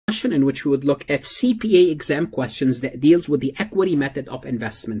in which we would look at CPA exam questions that deals with the equity method of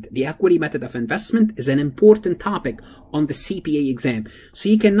investment. The equity method of investment is an important topic on the CPA exam. So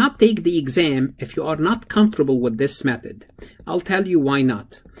you cannot take the exam if you are not comfortable with this method. I'll tell you why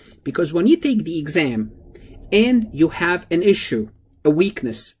not. Because when you take the exam and you have an issue, a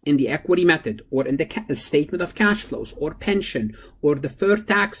weakness in the equity method, or in the statement of cash flows, or pension, or deferred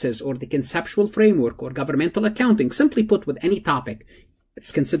taxes, or the conceptual framework, or governmental accounting, simply put, with any topic,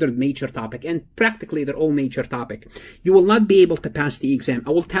 it's considered major topic, and practically they're all major topic, you will not be able to pass the exam.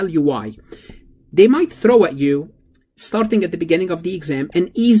 I will tell you why. They might throw at you, starting at the beginning of the exam, an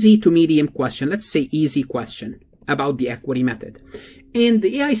easy to medium question, let's say easy question, about the equity method. And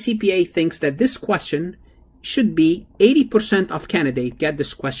the AICPA thinks that this question should be 80% of candidates get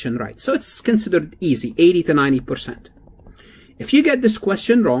this question right. So it's considered easy, 80 to 90%. If you get this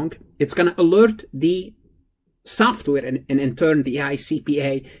question wrong, it's going to alert the software and in turn the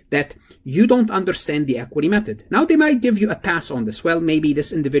AICPA that you don't understand the equity method. Now they might give you a pass on this. Well, maybe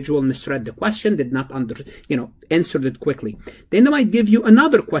this individual misread the question, did not answered it quickly. Then they might give you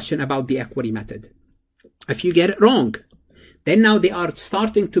another question about the equity method. If you get it wrong, then now they are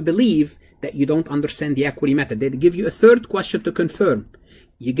starting to believe that you don't understand the equity method. They give you a third question to confirm.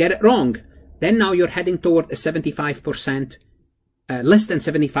 You get it wrong. Then now you're heading toward a 75%, less than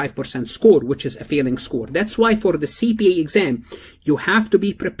 75% score, which is a failing score. That's why for the CPA exam, you have to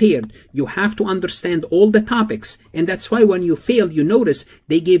be prepared. You have to understand all the topics. And that's why when you fail, you notice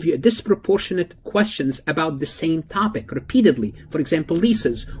they gave you disproportionate questions about the same topic repeatedly. For example,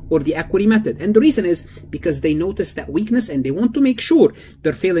 leases or the equity method. And the reason is because they notice that weakness and they want to make sure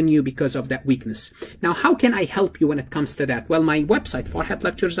they're failing you because of that weakness. Now, how can I help you when it comes to that? Well, my website,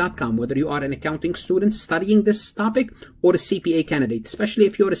 farhatlectures.com, whether you are an accounting student studying this topic or a CPA candidate, especially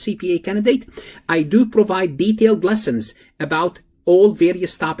if you're a CPA candidate, I do provide detailed lessons about all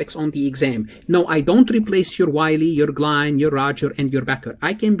various topics on the exam. No, I don't replace your Wiley, your Gleim, your Roger, and your Becker.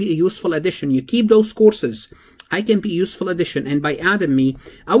 I can be a useful addition. You keep those courses. I can be a useful addition. And by adding me,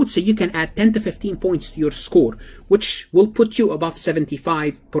 I would say you can add 10 to 15 points to your score, which will put you above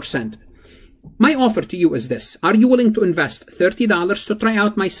 75%. My offer to you is this. Are you willing to invest $30 to try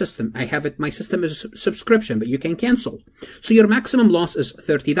out my system? I have it. My system is a subscription, but you can cancel. So your maximum loss is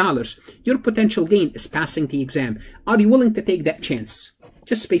 $30. Your potential gain is passing the exam. Are you willing to take that chance?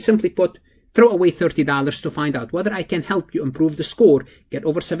 Just simply put, throw away $30 to find out whether I can help you improve the score, get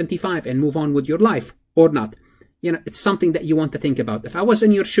over 75 and move on with your life or not. You know, it's something that you want to think about. If I was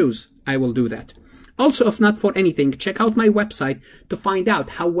in your shoes, I will do that. Also, if not for anything, check out my website to find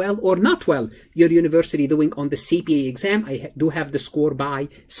out how well or not well your university doing on the CPA exam. I do have the score by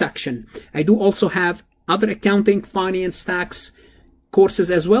section. I do also have other accounting, finance, tax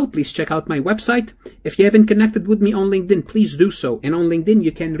courses as well. Please check out my website. If you haven't connected with me on LinkedIn, please do so. And on LinkedIn,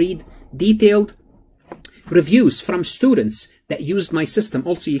 you can read detailed reviews from students that used my system.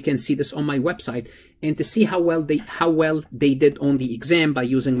 Also, you can see this on my website. And to see how well they did on the exam by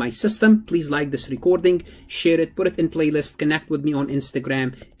using my system, please like this recording, share it, put it in playlist, connect with me on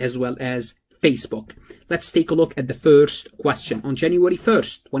Instagram as well as Facebook. Let's take a look at the first question. On January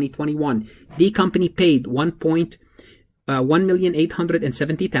 1st, 2021, the company paid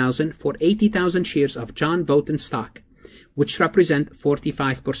 $1,870,000 for 80,000 shares of John Voten stock, which represent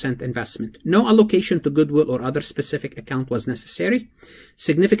 45% investment. No allocation to goodwill or other specific account was necessary.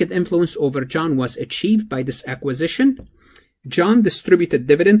 Significant influence over John was achieved by this acquisition. John distributed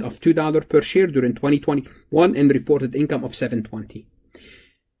dividend of $2 per share during 2021 and reported income of $720.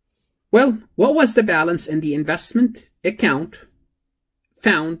 Well, what was the balance in the investment account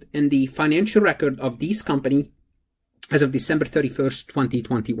found in the financial record of this company as of December 31st,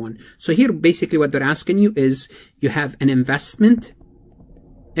 2021. So here, basically what they're asking you is you have an investment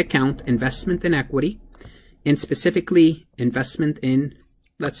account, investment in equity, and specifically investment in,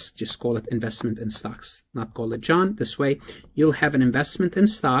 let's just call it investment in stocks, not call it John. This way, you'll have an investment in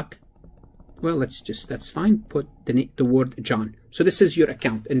stock. Well, that's fine. Put the word John. So this is your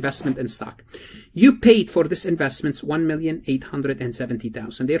account, investment in stock. You paid for this investment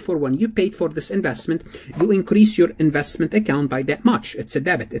 $1,870,000. Therefore, when you paid for this investment, you increase your investment account by that much. It's a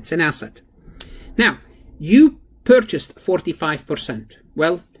debit. It's an asset. Now, you purchased 45%.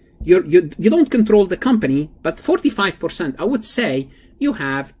 Well, you don't control the company, but 45%, I would say you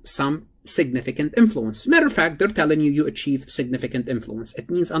have some significant influence. Matter of fact, they're telling you achieve significant influence. It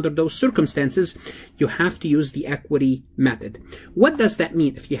means under those circumstances, you have to use the equity method. What does that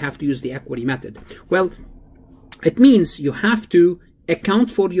mean if you have to use the equity method? Well, it means you have to account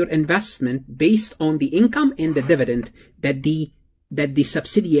for your investment based on the income and the dividend that the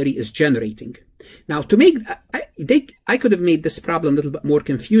subsidiary is generating. Now, to make, I could have made this problem a little bit more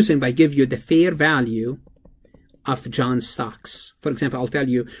confusing by giving you the fair value of John's stocks. For example, I'll tell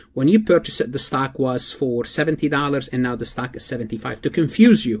you, when you purchased it, the stock was for $70 and now the stock is $75 to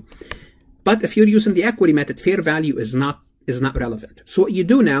confuse you. But if you're using the equity method, fair value is not relevant. So what you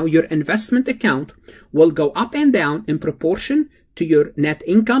do now, your investment account will go up and down in proportion to your net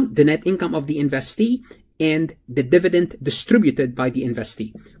income, the net income of the investee, and the dividend distributed by the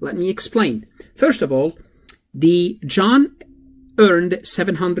investee. Let me explain. First of all, John earned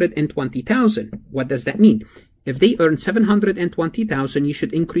 $720,000. What does that mean? If they earn $720,000, you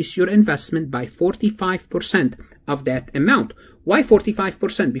should increase your investment by 45% of that amount. Why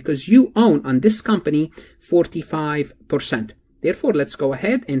 45%? Because you own on this company 45%. Therefore, let's go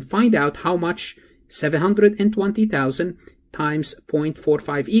ahead and find out how much 720,000 times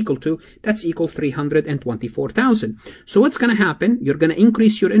 0.45 equal to. That's equal 324,000. So what's going to happen? You're going to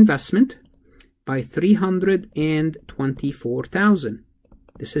increase your investment by 324,000.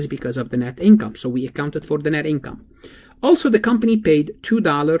 This is because of the net income. So we accounted for the net income. Also, the company paid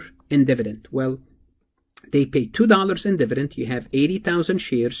 $2 in dividend. Well, they paid $2 in dividend. You have 80,000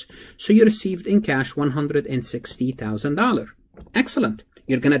 shares. So you received in cash $160,000. Excellent.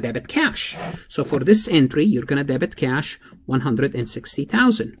 You're going to debit cash. So for this entry, you're going to debit cash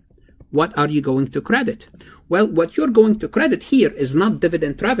 $160,000. What are you going to credit? Well, what you're going to credit here is not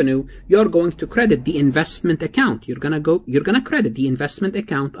dividend revenue. You're going to credit the investment account. You're going to credit the investment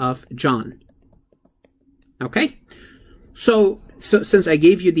account of John. Okay? So since I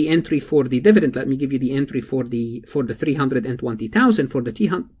gave you the entry for the dividend, let me give you the entry for the 320,000. For the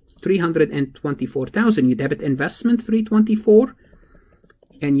 324,000, you debit investment 324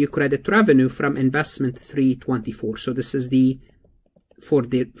 and you credit revenue from investment 324. So this is for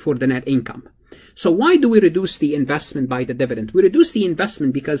the net income. So why do we reduce the investment by the dividend? We reduce the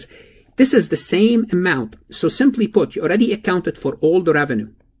investment because this is the same amount. So simply put, you already accounted for all the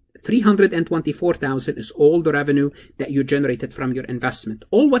revenue. 324,000 is all the revenue that you generated from your investment.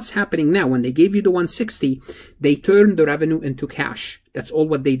 All what's happening now, when they gave you the 160, they turned the revenue into cash. That's all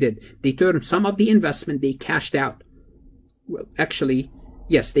what they did. They turned some of the investment, they cashed out. Well, actually,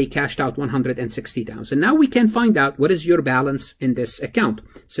 yes, they cashed out 160,000. Now we can find out what is your balance in this account.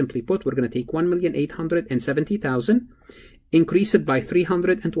 Simply put, we're going to take 1,870,000, increase it by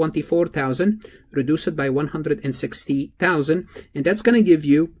 324,000, reduce it by 160,000, and that's going to give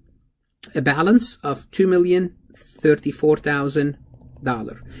you a balance of $2,034,000. Now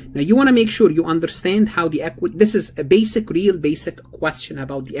you want to make sure you understand how the equity, this is a real basic question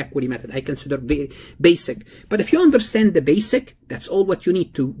about the equity method. I consider very basic. But if you understand the basic, that's all what you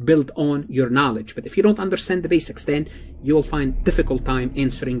need to build on your knowledge. But if you don't understand the basics, then you will find difficult time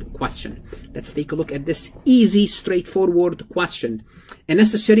answering the question. Let's take a look at this easy, straightforward question. A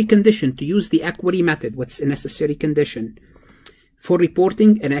necessary condition to use the equity method. What's a necessary condition? For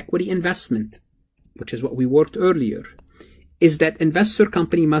reporting an equity investment, which is what we worked earlier, is that investor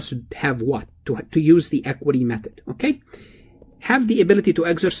company must have what? To use the equity method, okay? Have the ability to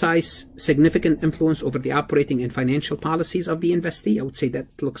exercise significant influence over the operating and financial policies of the investee. I would say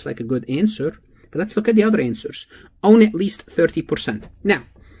that looks like a good answer, but let's look at the other answers. Own at least 30%. Now,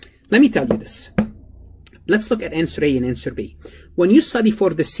 let me tell you this. Let's look at answer A and answer B. When you study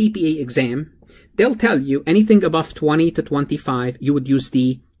for the CPA exam, they'll tell you anything above 20 to 25, you would use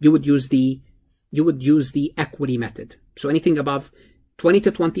the equity method. So anything above 20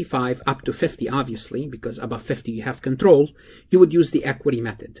 to 25, up to 50, obviously, because above 50 you have control, you would use the equity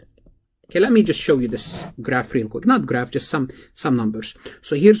method. Okay, let me just show you this graph real quick. Not graph, just some numbers.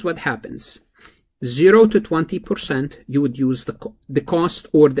 So here's what happens. 0 to 20%, you would use the cost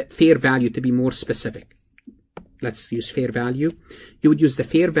or the fair value to be more specific. Let's use fair value. You would use the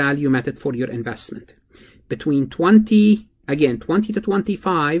fair value method for your investment. Between 20 to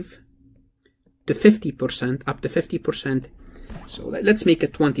 25 to 50%, up to 50%. So let's make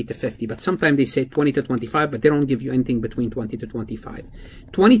it 20 to 50, but sometimes they say 20 to 25, but they don't give you anything between 20 to 25.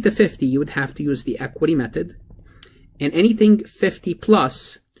 20 to 50, you would have to use the equity method. And anything 50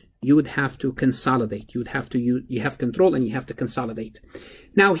 plus, you would have to consolidate. You have control and you have to consolidate.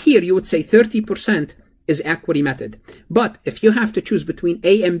 Now here, you would say 30% is equity method. But if you have to choose between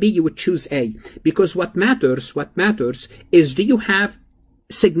A and B, you would choose A. Because what matters is, do you have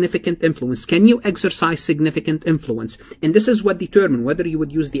significant influence? Can you exercise significant influence? And this is what determines whether you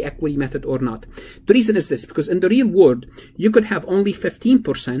would use the equity method or not. The reason is this, because in the real world, you could have only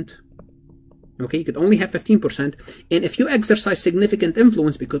 15%. Okay, you could only have 15%. And if you exercise significant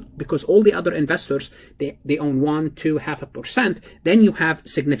influence, because all the other investors, they own 1, 2, 0.5%, then you have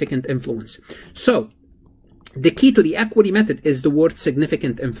significant influence. So the key to the equity method is the word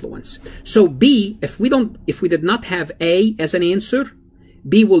significant influence. So B, if we did not have A as an answer,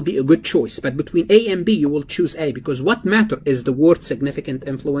 B will be a good choice. But between A and B, you will choose A, because what matters is the word significant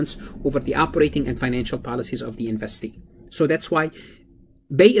influence over the operating and financial policies of the investee. So that's why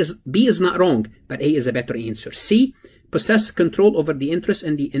B is not wrong, but A is a better answer. C, possess control over the interest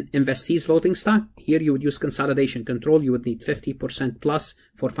in the investee's voting stock. Here you would use consolidation control. You would need 50% plus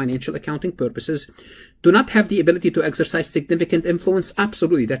for financial accounting purposes. Do not have the ability to exercise significant influence.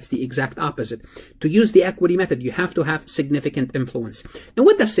 Absolutely, that's the exact opposite. To use the equity method, you have to have significant influence. And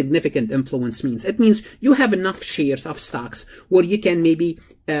what does significant influence means? It means you have enough shares of stocks where you can maybe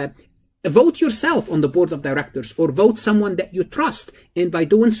vote yourself on the board of directors or vote someone that you trust, and by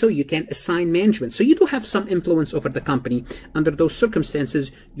doing so you can assign management. So you do have some influence over the company. Under those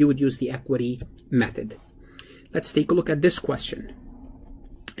circumstances, you would use the equity method. Let's take a look at this question.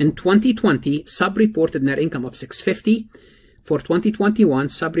 In 2020, Sub reported net income of $650. For 2021,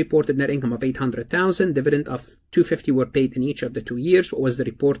 Sub reported net income of $800,000. Dividend of $250 were paid in each of the 2 years. What was the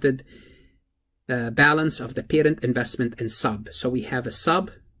reported balance of the parent investment in Sub? So we have a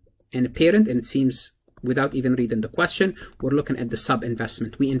Sub and a parent, and it seems, without even reading the question, we're looking at the Sub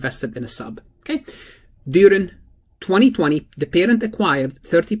investment. We invested in a Sub. Okay. During 2020, the parent acquired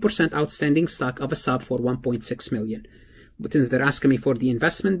 30% outstanding stock of a Sub for $1.6 million. But since they're asking me for the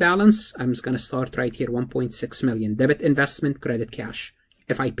investment balance, I'm just going to start right here, $1.6 million. Debit investment, credit cash.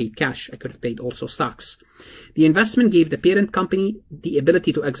 If I paid cash, I could have paid also stocks. The investment gave the parent company the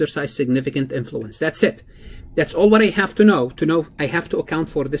ability to exercise significant influence. That's it. That's all what I have to know. I have to account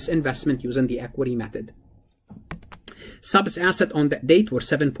for this investment using the equity method. Sub's assets on that date were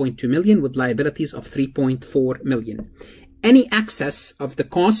 $7.2 million with liabilities of $3.4 million. Any excess of the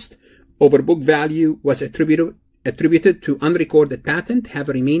cost over book value was attributed to unrecorded patent, have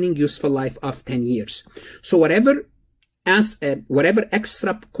a remaining useful life of 10 years. So whatever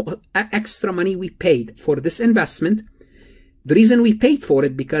extra money we paid for this investment, the reason we paid for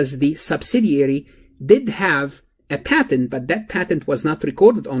it because the subsidiary did have a patent, but that patent was not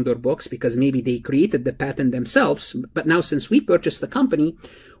recorded on their books because maybe they created the patent themselves. But now since we purchased the company,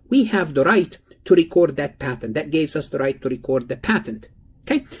 we have the right to record that patent. That gives us the right to record the patent.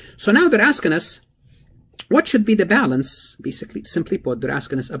 Okay, so now they're asking us, what should be the balance? Basically, simply put, they're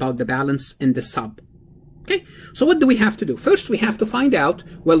asking us about the balance in the Sub. Okay, so what do we have to do? First, we have to find out,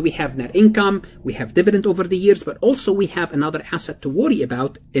 well, we have net income, we have dividend over the years, but also we have another asset to worry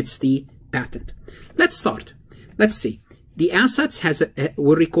about. It's the patent. Let's start. Let's see. The assets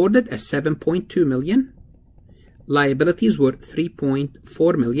were recorded as $7.2 million. Liabilities were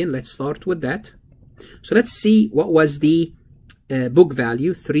 $3.4 million. Let's start with that. So let's see what was the book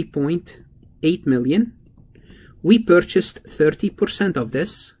value, $3.8 million. We purchased 30% of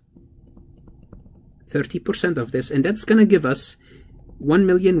this. 30% of this, and that's going to give us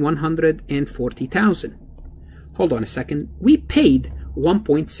 $1,140,000. Hold on a second. We paid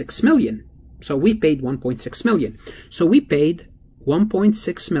 $1.6 million. So we paid $1.6 million. So we paid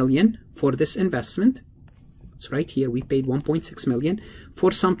 $1.6 million for this investment. It's right here. We paid $1.6 million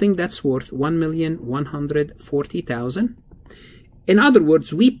for something that's worth $1,140,000. In other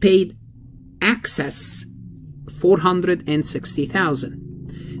words, we paid excess $460,000.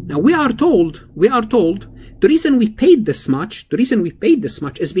 Now we are told the reason we paid this much,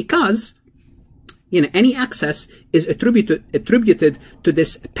 is because, you know, any excess is attributed to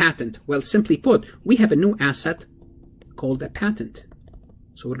this patent. Well, simply put, we have a new asset called a patent.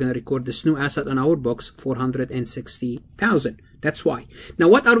 So we're going to record this new asset on our books, $460,000. That's why. Now,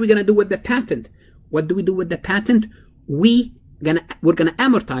 what are we going to do with the patent? What do we do with the patent? We're gonna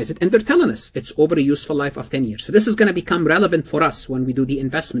amortize it, and they're telling us it's over a useful life of 10 years. So this is going to become relevant for us when we do the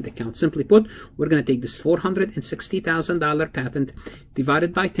investment account. Simply put, we're going to take this $460,000 patent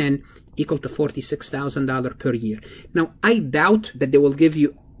divided by 10 equal to $46,000 per year. Now, I doubt that they will give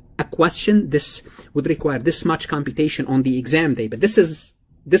you a question. This would require this much computation on the exam day, but this is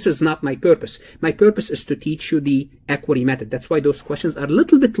not my purpose. My purpose is to teach you the equity method. That's why those questions are a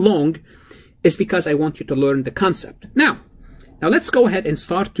little bit long, is because I want you to learn the concept. Now let's go ahead and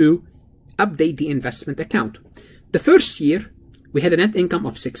start to update the investment account. The first year, we had a net income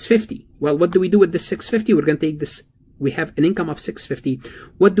of $650. Well, what do we do with the $650? We're going to take this. We have an income of $650.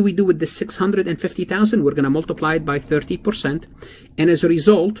 What do we do with the $650,000? We're going to multiply it by 30%. And as a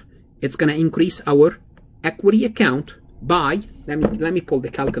result, it's going to increase our equity account by, let me pull the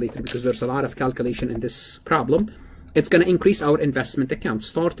calculator because there's a lot of calculation in this problem. It's going to increase our investment account,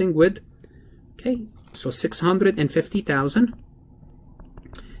 starting with, okay, so $650,000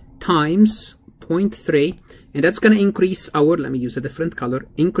 times 0.3, and that's going to increase our, let me use a different color,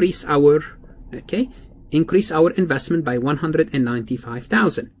 increase our increase our investment by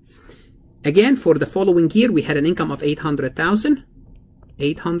 195,000. Again, for the following year, we had an income of 800,000.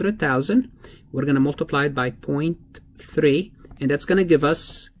 800,000. We're going to multiply it by 0.3, and that's going to give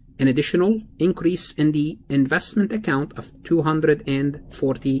us an additional increase in the investment account of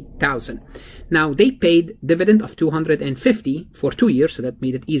 240,000. Now, they paid dividend of 250 for 2 years, so that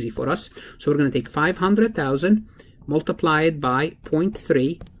made it easy for us. So we're going to take 500,000, multiply it by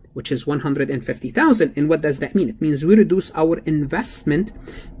 0.3, which is 150,000. And what does that mean? It means we reduce our investment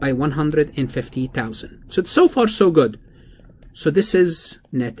by 150,000. So far, so good. So this is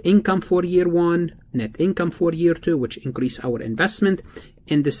net income for year 1, net income for year 2, which increase our investment,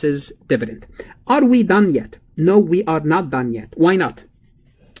 and this is dividend. Are we done yet? No, we are not done yet. Why not?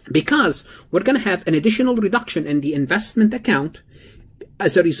 Because we're going to have an additional reduction in the investment account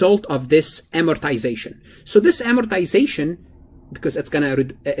as a result of this amortization. So this amortization, because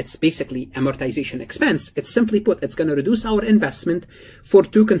it's basically amortization expense, it's simply put, it's going to reduce our investment for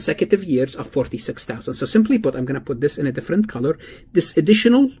 2 consecutive years of 46,000. So simply put, I'm going to put this in a different color. This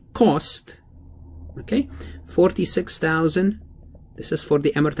additional cost, okay, 46,000. This is for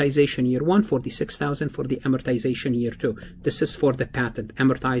the amortization year 1, 46,000 for the amortization year 2. This is for the patent,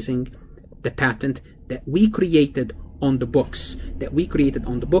 amortizing the patent that we created on the books,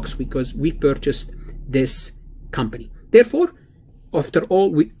 because we purchased this company. Therefore, after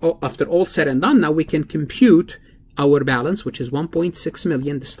all said and done, now we can compute our balance, which is 1.6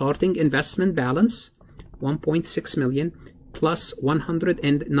 million, the starting investment balance, 1.6 million plus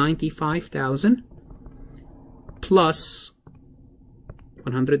 195,000 plus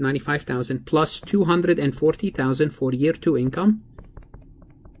 195,000 plus 240,000 for year 2 income,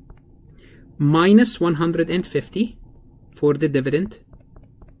 minus 150 for the dividend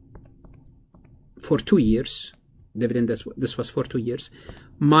for 2 years. Dividend, this was for 2 years,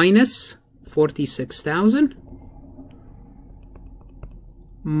 minus 46,000,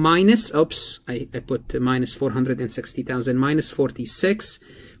 minus, oops, I put minus 460,000, minus 46,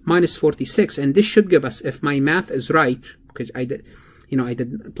 and this should give us, if my math is right, because let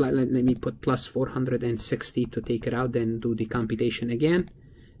me put plus 460 to take it out, then do the computation again,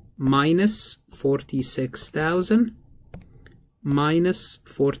 minus 46,000, minus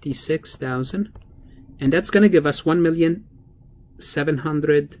 46,000, and that's going to give us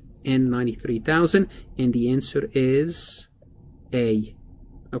 1,793,000, and the answer is A.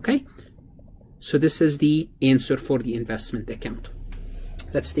 Okay? So this is the answer for the investment account.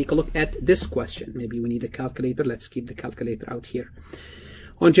 Let's take a look at this question. Maybe we need a calculator. Let's keep the calculator out here.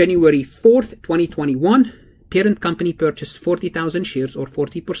 On January 4th, 2021, parent company purchased 40,000 shares or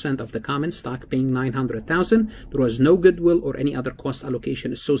 40% of the common stock, paying 900,000. There was no goodwill or any other cost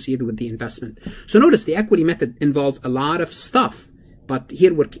allocation associated with the investment. So notice the equity method involved a lot of stuff, but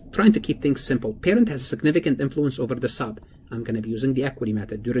here we're trying to keep things simple. Parent has a significant influence over the sub. I'm going to be using the equity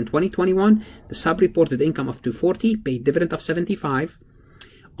method. During 2021, the sub reported income of 240, paid dividend of 75.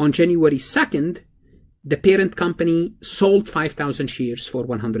 On January 2nd, the parent company sold 5,000 shares for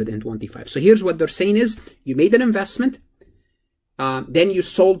 125. So here's what they're saying is, you made an investment, then you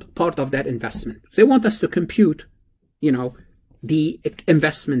sold part of that investment. They want us to compute, the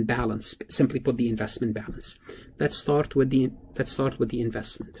investment balance. Simply put, the investment balance. Let's start with the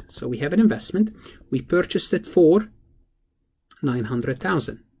investment. So we have an investment. We purchased it for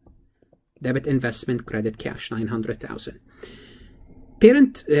 900,000. Debit investment, credit cash, 900,000.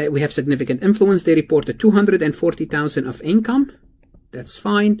 Parent, we have significant influence. They reported 240,000 of income. That's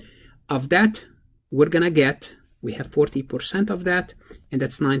fine. Of that, we have 40% of that, and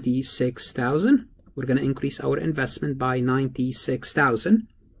that's 96,000. We're going to increase our investment by 96,000.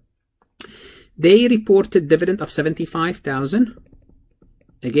 They reported dividend of 75,000.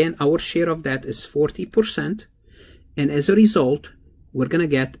 Again, our share of that is 40, and as a result, we're going to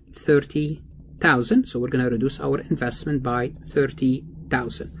get 30,000. So we're going to reduce our investment by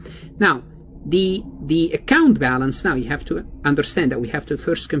 30,000. Now, the account balance, now you have to understand that we have to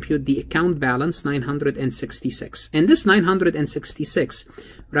first compute the account balance, 966. And this 966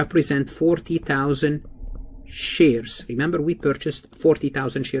 represent 40,000 shares. Remember, we purchased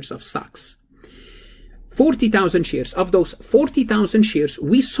 40,000 shares of stocks. 40,000 shares. Of those 40,000 shares,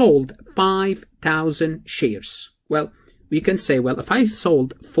 we sold 5,000 shares. Well, we can say, well, if I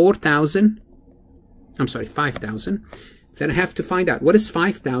sold 5,000, then I have to find out what is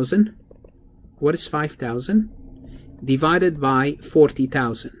 5,000. What is 5,000 divided by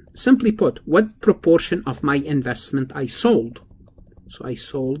 40,000? Simply put, what proportion of my investment I sold? So I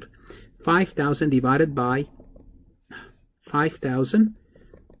sold 5,000 divided by 5,000.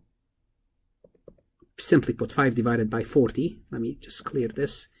 Simply put, 5 divided by 40. Let me just clear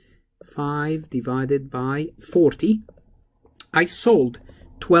this. 5 divided by 40, I sold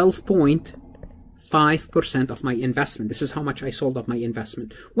 12.5% of my investment. This is how much I sold of my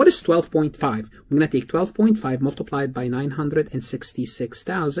investment. What is 12.5? I'm going to take 12.5 multiplied by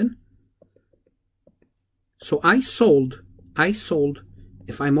 966,000. So I sold,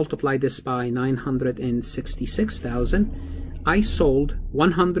 if I multiply this by 966,000, I sold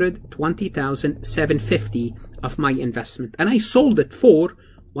 120,750 of my investment, and I sold it for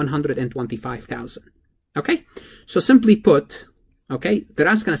 125,000. Okay, so simply put, okay, they're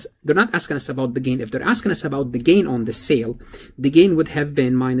not asking us about the gain. If they're asking us about the gain on the sale, the gain would have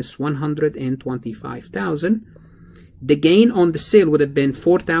been minus 125,000. The gain on the sale would have been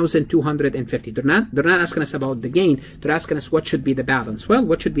 4,250. They're not asking us about the gain. They're asking us what should be the balance. Well,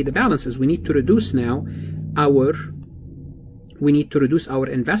 what should be the balance is we need to reduce now our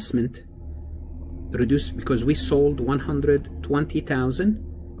investment. Reduce, because we sold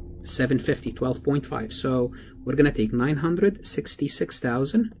 120,750, 12.5. So we're going to take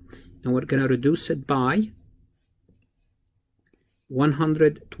 966,000 and we're going to reduce it by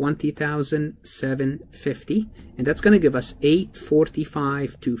 120,750, and that's going to give us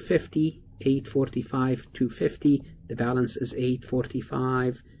 845,250. 845,250. The balance is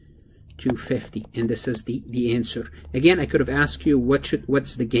 845,250, and this is the answer. Again, I could have asked you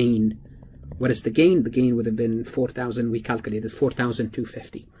what's the gain. What is the gain? The gain would have been 4,000. We calculated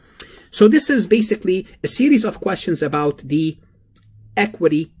 4,250. So this is basically a series of questions about the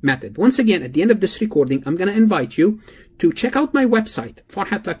equity method. Once again, at the end of this recording, I'm going to invite you to check out my website,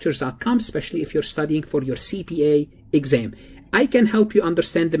 farhatlectures.com, especially if you're studying for your CPA exam. I can help you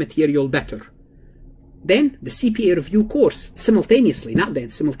understand the material better. Then the CPA review course, simultaneously the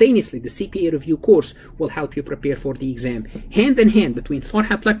CPA review course will help you prepare for the exam. Hand in hand between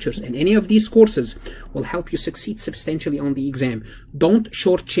Farhat Lectures and any of these courses will help you succeed substantially on the exam. Don't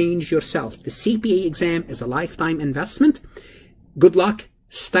shortchange yourself. The CPA exam is a lifetime investment. Good luck,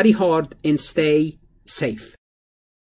 study hard, and stay safe.